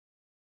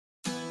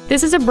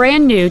This is a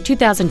brand new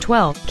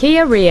 2012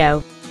 Kia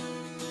Rio.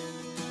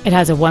 It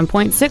has a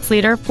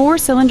 1.6-liter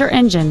four-cylinder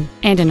engine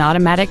and an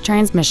automatic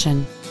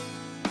transmission.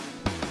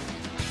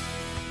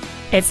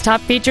 Its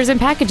top features and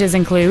packages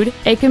include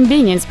a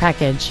convenience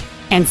package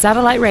and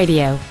satellite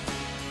radio.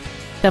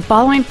 The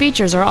following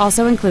features are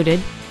also included: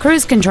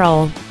 cruise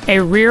control, a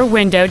rear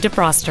window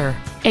defroster,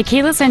 a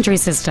keyless entry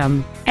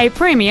system, a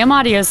premium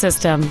audio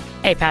system,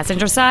 a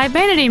passenger side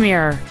vanity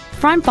mirror,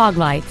 front fog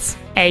lights,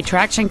 a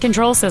traction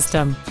control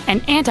system,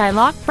 an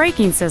anti-lock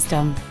braking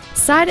system,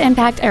 side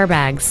impact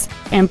airbags,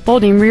 and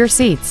folding rear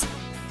seats.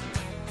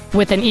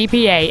 With an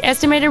EPA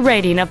estimated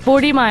rating of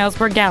 40 miles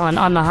per gallon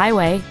on the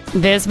highway,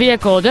 this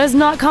vehicle does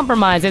not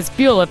compromise its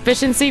fuel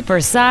efficiency for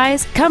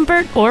size,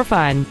 comfort, or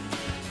fun.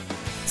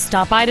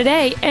 Stop by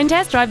today and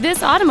test drive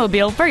this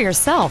automobile for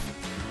yourself.